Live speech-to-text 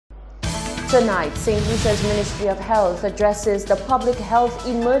Tonight, St. Lucia's Ministry of Health addresses the public health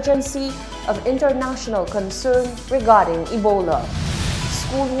emergency of international concern regarding Ebola.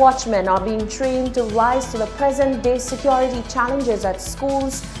 School watchmen are being trained to rise to the present-day security challenges at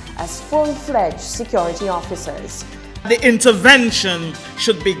schools as full-fledged security officers. The intervention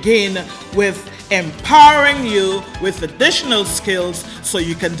should begin with empowering you with additional skills so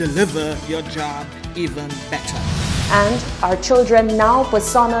you can deliver your job even better. And our children now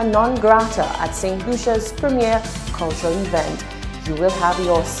persona non grata at St. Lucia's premier cultural event. You will have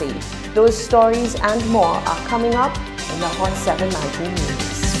your say. Those stories and more are coming up in the Hot 7 Nightly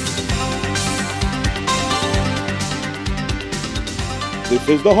News. This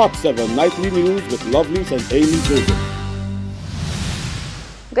is the Hot 7 Nightly News with Lovelace and Amy Joseph.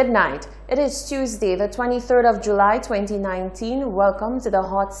 Good night. It is Tuesday, the 23rd of July, 2019. Welcome to the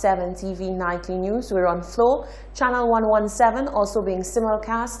Hot 7 TV Nightly News. We're on Flow, Channel 117, also being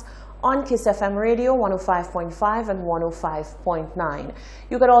simulcast on Kiss FM Radio 105.5 and 105.9.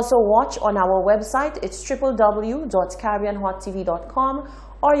 You can also watch on our website. It's www.caribbeanhottv.com,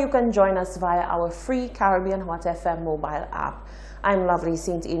 or you can join us via our free Caribbean Hot FM mobile app. I'm lovely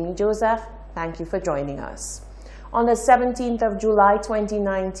St. Amy Joseph. Thank you for joining us. On the 17th of July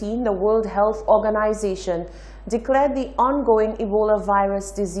 2019, the World Health Organization declared the ongoing Ebola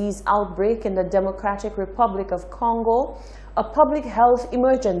virus disease outbreak in the Democratic Republic of Congo a public health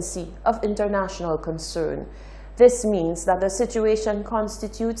emergency of international concern. This means that the situation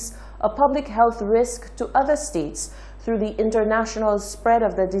constitutes a public health risk to other states through the international spread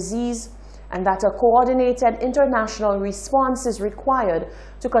of the disease, and that a coordinated international response is required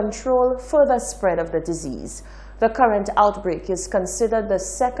to control further spread of the disease. The current outbreak is considered the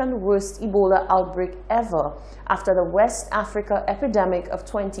second worst Ebola outbreak ever after the West Africa epidemic of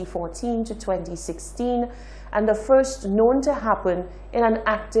 2014 to 2016, and the first known to happen in an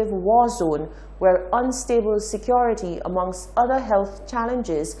active war zone where unstable security amongst other health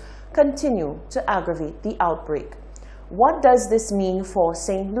challenges continue to aggravate the outbreak. What does this mean for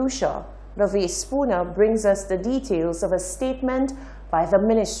St. Lucia? Lovey Spooner brings us the details of a statement by the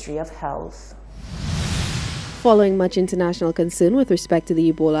Ministry of Health. Following much international concern with respect to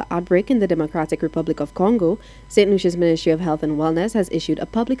the Ebola outbreak in the Democratic Republic of Congo, St. Lucia's Ministry of Health and Wellness has issued a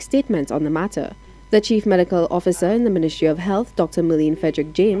public statement on the matter. The Chief Medical Officer in the Ministry of Health, Dr. Merlene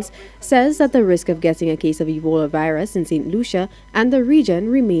Frederick James, says that the risk of getting a case of Ebola virus in St. Lucia and the region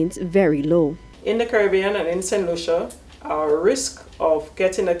remains very low. In the Caribbean and in St. Lucia, our risk of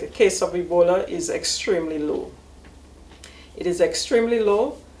getting a case of Ebola is extremely low. It is extremely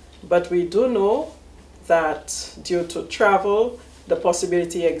low, but we do know that due to travel, the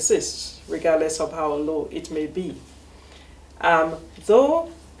possibility exists, regardless of how low it may be.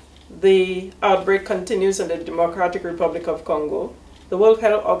 Though the outbreak continues in the Democratic Republic of Congo, the World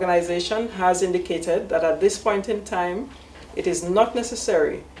Health Organization has indicated that at this point in time, it is not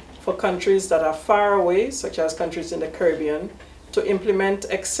necessary for countries that are far away, such as countries in the Caribbean, to implement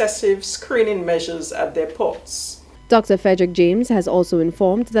excessive screening measures at their ports. Dr. Frederick James has also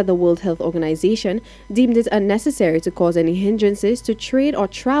informed that the World Health Organization deemed it unnecessary to cause any hindrances to trade or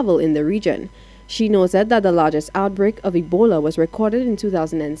travel in the region. She noted that the largest outbreak of Ebola was recorded in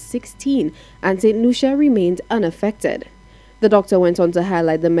 2016 and St. Lucia remained unaffected. The doctor went on to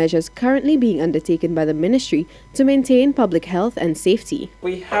highlight the measures currently being undertaken by the ministry to maintain public health and safety.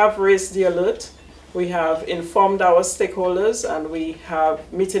 We have raised the alert, we have informed our stakeholders, and we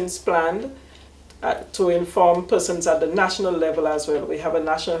have meetings planned to inform persons at the national level as well. We have a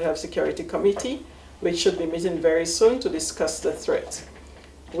National Health Security Committee, which should be meeting very soon to discuss the threat.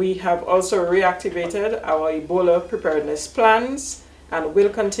 We have also reactivated our Ebola preparedness plans and will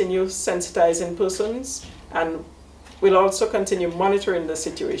continue sensitizing persons, and will also continue monitoring the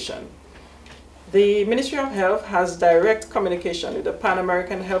situation. The Ministry of Health has direct communication with the Pan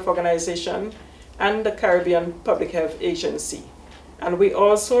American Health Organization and the Caribbean Public Health Agency. And we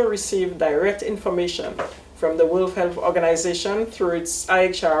also receive direct information from the World Health Organization through its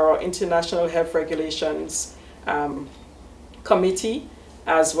IHR, or International Health Regulations Committee,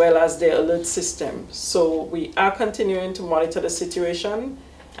 as well as the alert system. So we are continuing to monitor the situation,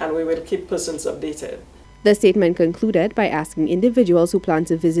 and we will keep persons updated. The statement concluded by asking individuals who plan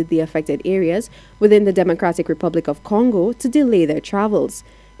to visit the affected areas within the Democratic Republic of Congo to delay their travels.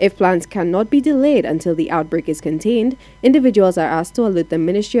 If plans cannot be delayed until the outbreak is contained, individuals are asked to alert the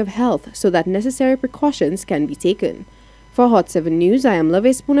Ministry of Health so that necessary precautions can be taken. For Hot 7 News, I am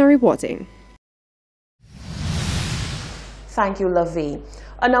Lovey Spooner reporting. Thank you, Lovey.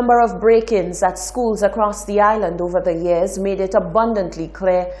 A number of break-ins at schools across the island over the years made it abundantly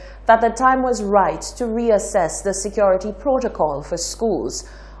clear that the time was right to reassess the security protocol for schools.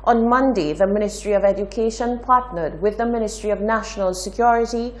 On Monday, the Ministry of Education partnered with the Ministry of National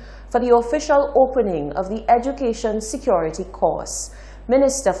Security for the official opening of the Education Security course.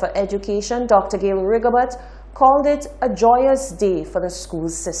 Minister for Education, Dr. Gail Rigobert, called it a joyous day for the school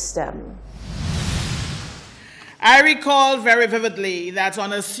system. I recall very vividly that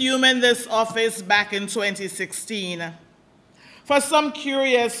on assuming this office back in 2016, for some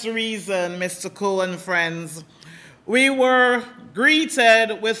curious reason, Mr. Cole and friends, we were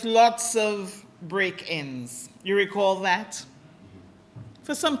greeted with lots of break-ins. You recall that?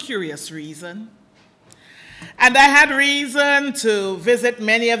 For some curious reason. And I had reason to visit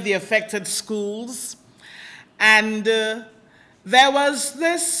many of the affected schools, and there was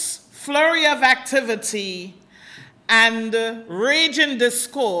this flurry of activity and raging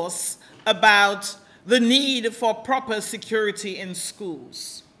discourse about the need for proper security in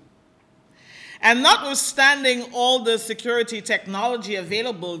schools. And notwithstanding all the security technology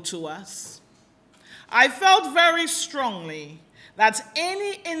available to us, I felt very strongly that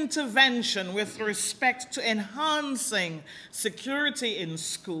any intervention with respect to enhancing security in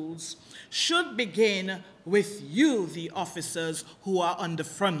schools should begin with you, the officers who are on the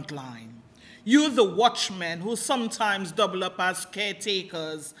front line. You, the watchmen, who sometimes double up as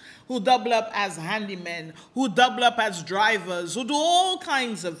caretakers, who double up as handymen, who double up as drivers, who do all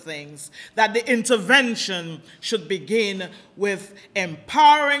kinds of things, that the intervention should begin with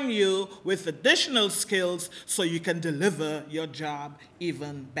empowering you with additional skills so you can deliver your job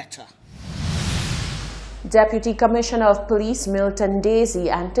even better. Deputy Commissioner of Police Milton Daisy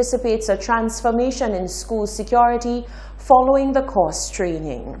anticipates a transformation in school security following the course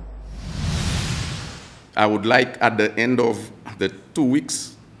training. I would like at the end of the 2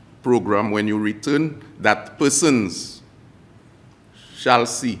 weeks program, when you return, that persons shall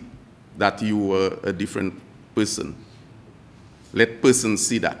see that you were a different person. Let persons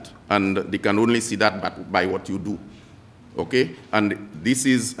see that, and they can only see that by what you do, okay? And this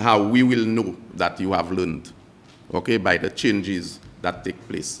is how we will know that you have learned, okay, by the changes that take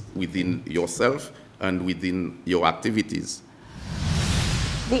place within yourself and within your activities.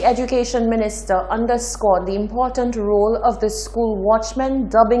 The Education Minister underscored the important role of the school watchmen,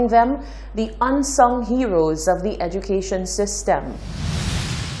 dubbing them the unsung heroes of the education system.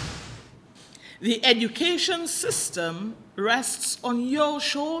 The education system rests on your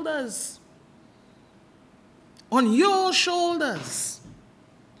shoulders. On your shoulders.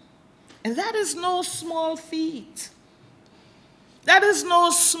 And that is no small feat. That is no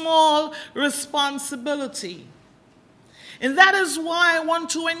small responsibility. And that is why I want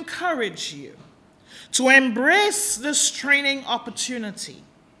to encourage you to embrace this training opportunity,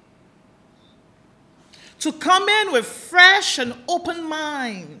 to come in with fresh and open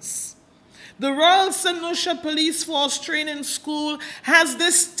minds. The Royal St. Lucia Police Force Training School has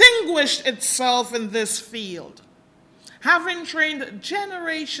distinguished itself in this field, having trained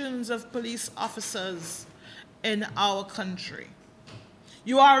generations of police officers in our country.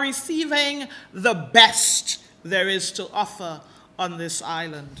 You are receiving the best there is to offer on this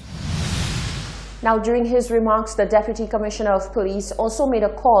island. Now, during his remarks, the Deputy Commissioner of Police also made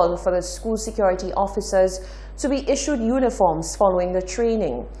a call for the school security officers to be issued uniforms following the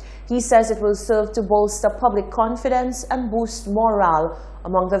training. He says it will serve to bolster public confidence and boost morale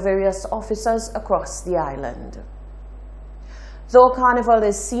among the various officers across the island. Though Carnival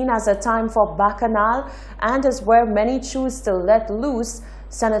is seen as a time for bacchanal and is where many choose to let loose,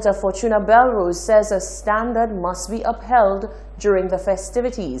 Senator Fortuna Belrose says a standard must be upheld during the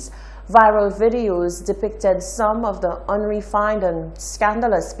festivities. Viral videos depicted some of the unrefined and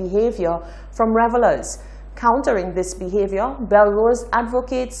scandalous behavior from revelers. Countering this behavior, Belrose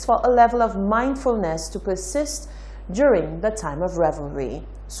advocates for a level of mindfulness to persist during the time of revelry.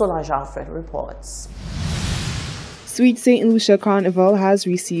 Solange Alfred reports. Sweet St. Lucia Carnival has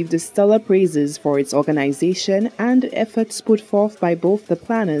received stellar praises for its organization and efforts put forth by both the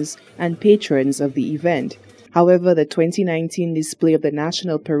planners and patrons of the event. However, the 2019 display of the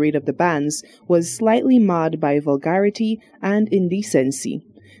National Parade of the Bands was slightly marred by vulgarity and indecency.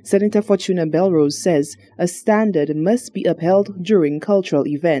 Senator Fortuna Belrose says a standard must be upheld during cultural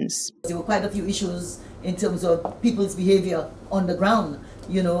events. There were quite a few issues in terms of people's behavior on the ground,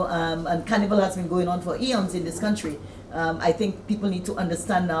 you know, and Carnival has been going on for eons in this country. I think people need to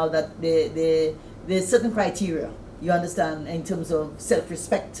understand now that there's certain criteria, you understand, in terms of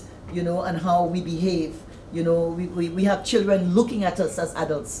self-respect, you know, and how we behave. You know, we have children looking at us as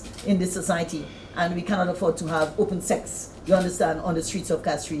adults in this society, and we cannot afford to have open sex, you understand, on the streets of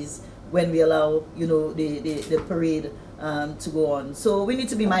Castries when we allow, you know, the parade to go on. So we need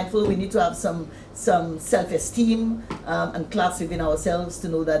to be mindful. We need to have some self-esteem and class within ourselves to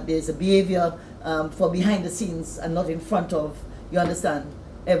know that there's a behavior for behind the scenes and not in front of, you understand,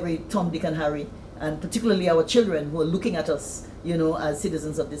 every Tom, Dick and Harry, and particularly our children who are looking at us, you know, as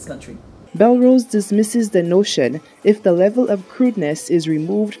citizens of this country. Belrose dismisses the notion if the level of crudeness is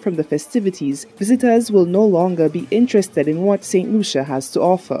removed from the festivities, visitors will no longer be interested in what St. Lucia has to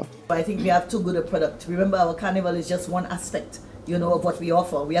offer. I think we have too good a product. Remember, our carnival is just one aspect, you know, of what we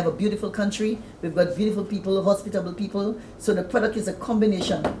offer. We have a beautiful country, we've got beautiful people, hospitable people, so the product is a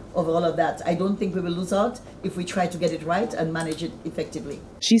combination of all of that. I don't think we will lose out if we try to get it right and manage it effectively.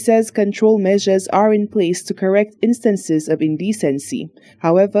 She says control measures are in place to correct instances of indecency.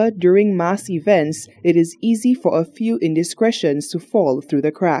 However, during mass events, it is easy for a few indiscretions to fall through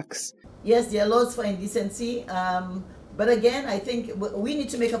the cracks. Yes, there are laws for indecency, but again, I think we need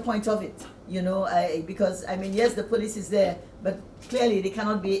to make a point of it, you know, because, I mean, yes, the police is there, but clearly they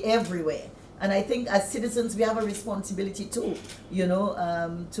cannot be everywhere. And I think as citizens, we have a responsibility too, you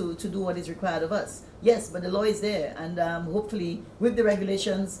know, to do what is required of us. Yes, but the law is there, and hopefully with the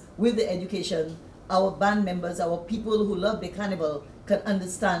regulations, with the education, our band members, our people who love the carnival can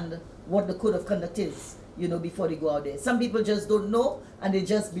understand what the code of conduct is, you know, before they go out there. Some people just don't know, and they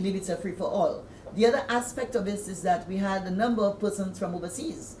just believe it's a free-for-all. The other aspect of this is that we had a number of persons from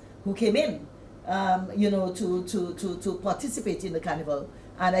overseas who came in, you know, to participate in the carnival.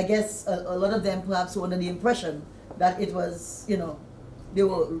 And I guess a lot of them perhaps were under the impression that it was, you know, they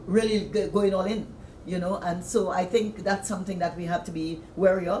were really going all in, you know. And so I think that's something that we have to be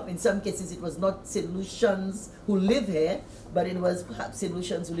wary of. In some cases, it was not St. Lucians who live here, but it was perhaps St.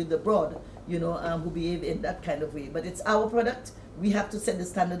 Lucians who lived abroad, you know, who behave in that kind of way. But it's our product. We have to set the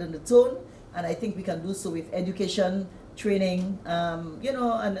standard and the tone. And I think we can do so with education, training, you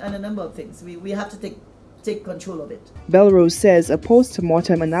know, and a number of things. We have to take control of it. Belrose says a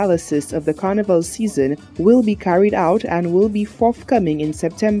post-mortem analysis of the carnival season will be carried out and will be forthcoming in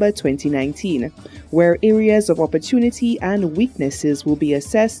September 2019, where areas of opportunity and weaknesses will be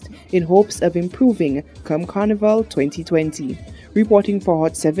assessed in hopes of improving come Carnival 2020. Reporting for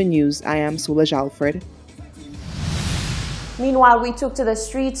Hot 7 News, I am Soulage Alfred. Meanwhile, we took to the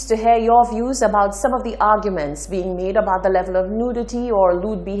streets to hear your views about some of the arguments being made about the level of nudity or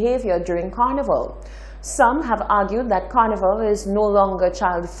lewd behavior during Carnival. Some have argued that Carnival is no longer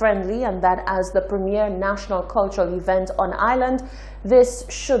child-friendly and that as the premier national cultural event on island, this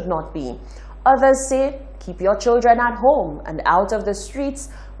should not be. Others say, keep your children at home and out of the streets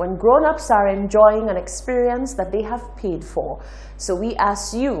when grown-ups are enjoying an experience that they have paid for. So we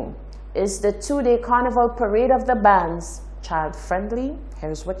ask you, is the two-day Carnival Parade of the Bands child-friendly?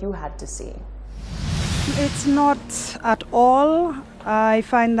 Here's what you had to say. It's not at all. I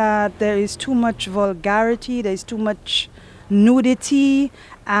find that there is too much vulgarity, there is too much nudity,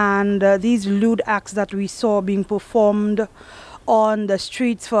 and these lewd acts that we saw being performed on the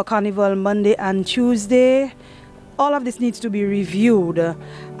streets for Carnival Monday and Tuesday, all of this needs to be reviewed.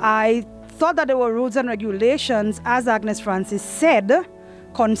 I thought that there were rules and regulations, as Agnes Francis said,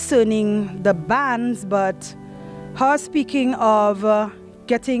 concerning the bans, but her speaking of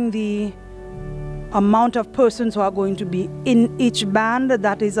getting the amount of persons who are going to be in each band,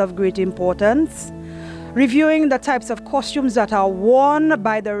 that is of great importance. Reviewing the types of costumes that are worn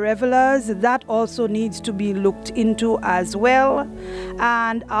by the revelers, that also needs to be looked into as well.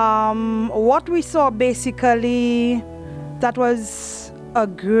 And what we saw basically, that was a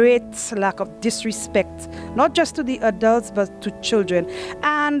great lack of disrespect, not just to the adults, but to children.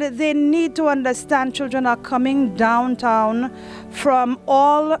 And they need to understand children are coming downtown from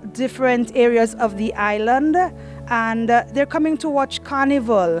all different areas of the island, and they're coming to watch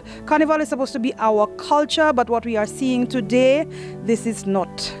Carnival. Carnival is supposed to be our culture, but what we are seeing today, this is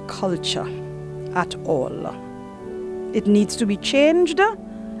not culture at all. It needs to be changed,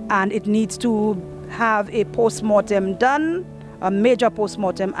 and it needs to have a post-mortem done, a major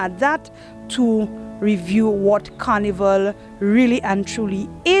post-mortem at that, to review what Carnival really and truly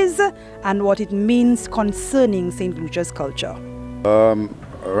is and what it means concerning St. Lucia's culture.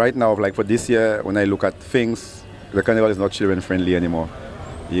 Right now, like for this year, when I look at things, the Carnival is not children friendly anymore.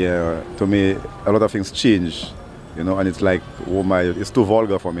 Yeah, to me, a lot of things change, you know, and it's like, oh my, it's too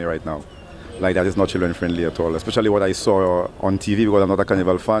vulgar for me right now. Like that is not children friendly at all, especially what I saw on TV, because I'm not a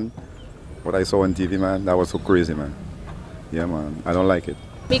Carnival fan. What I saw on TV, man, that was so crazy, man. Yeah, man, I don't like it.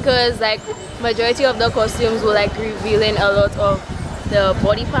 Because like majority of the costumes were like revealing a lot of the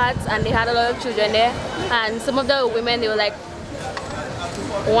body parts, and they had a lot of children there, and some of the women, they were like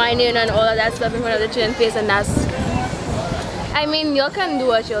whining and all of that stuff in front of the children's face, and that's, I mean, you can do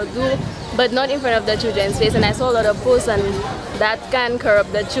what you'll do, but not in front of the children's face. And I saw a lot of posts, and that can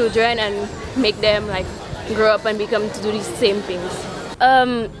corrupt the children and make them like grow up and become to do these same things.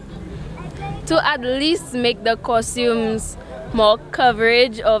 To at least make the costumes more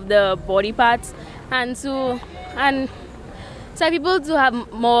coverage of the body parts, and so people to have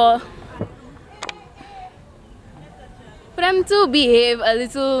more, for them to behave a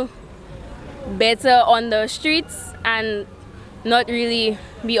little better on the streets and not really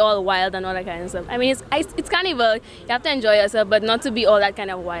be all wild and all that kind of stuff. I mean, it's carnival, you have to enjoy yourself, but not to be all that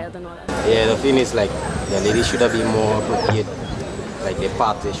kind of wild and all that. Yeah, the thing is like the ladies should have been more appropriate. Like their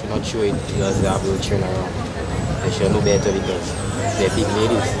part, they should not show it because they have little children around. They should know better because they're big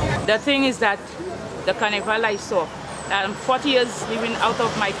ladies. The thing is that the carnival I saw, I'm 40 years living out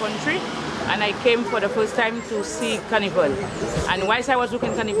of my country, and I came for the first time to see carnival. And whilst I was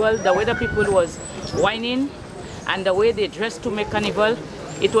looking carnival, the way the people was whining and the way they dressed to make carnival,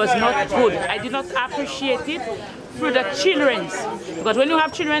 it was not good. I did not appreciate it through the children's. Because when you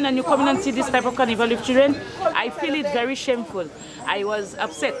have children and you come in and see this type of carnival with children, I feel it very shameful. I was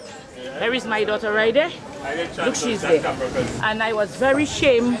upset. There is my daughter right there. Look, she's there. And I was very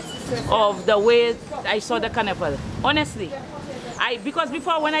ashamed of the way I saw the carnival. Honestly. Because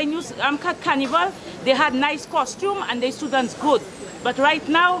before when I knew carnival, they had nice costume and they students good. But right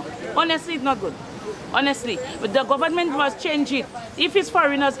now, honestly, it's not good. Honestly, but the government must change it. If it's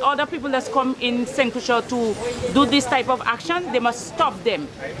foreigners, other people that come in St. Lucia to do this type of action, they must stop them.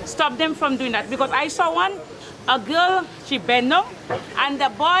 Stop them from doing that. Because I saw a girl, she bent down, and the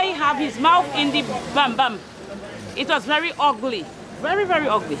boy have his mouth in the bam bam. It was very ugly. Very, very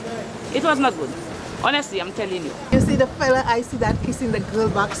ugly. It was not good. Honestly, I'm telling you. You see the fella, I see that kissing the girl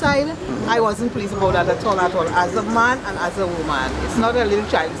backside. I wasn't pleased about that at all, as a man and as a woman. It's not a little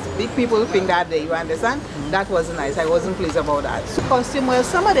child. Big people think that day, you understand? That wasn't nice. I wasn't pleased about that. So costume, well,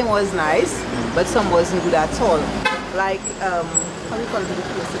 some of them was nice, but some wasn't good at all. Like, how do you call it the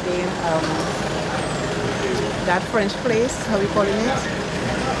place again? That French place, how are you calling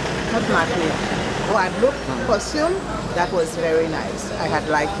it? Not Macleod. Guadeloupe costume, that was very nice. I had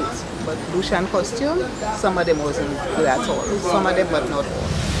liked it. But Lucian costume, some of them wasn't good at all. Some of them, but not all.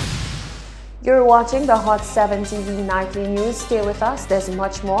 You're watching the Hot 7 TV Nightly News. Stay with us. There's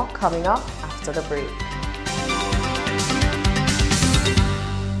much more coming up after the break.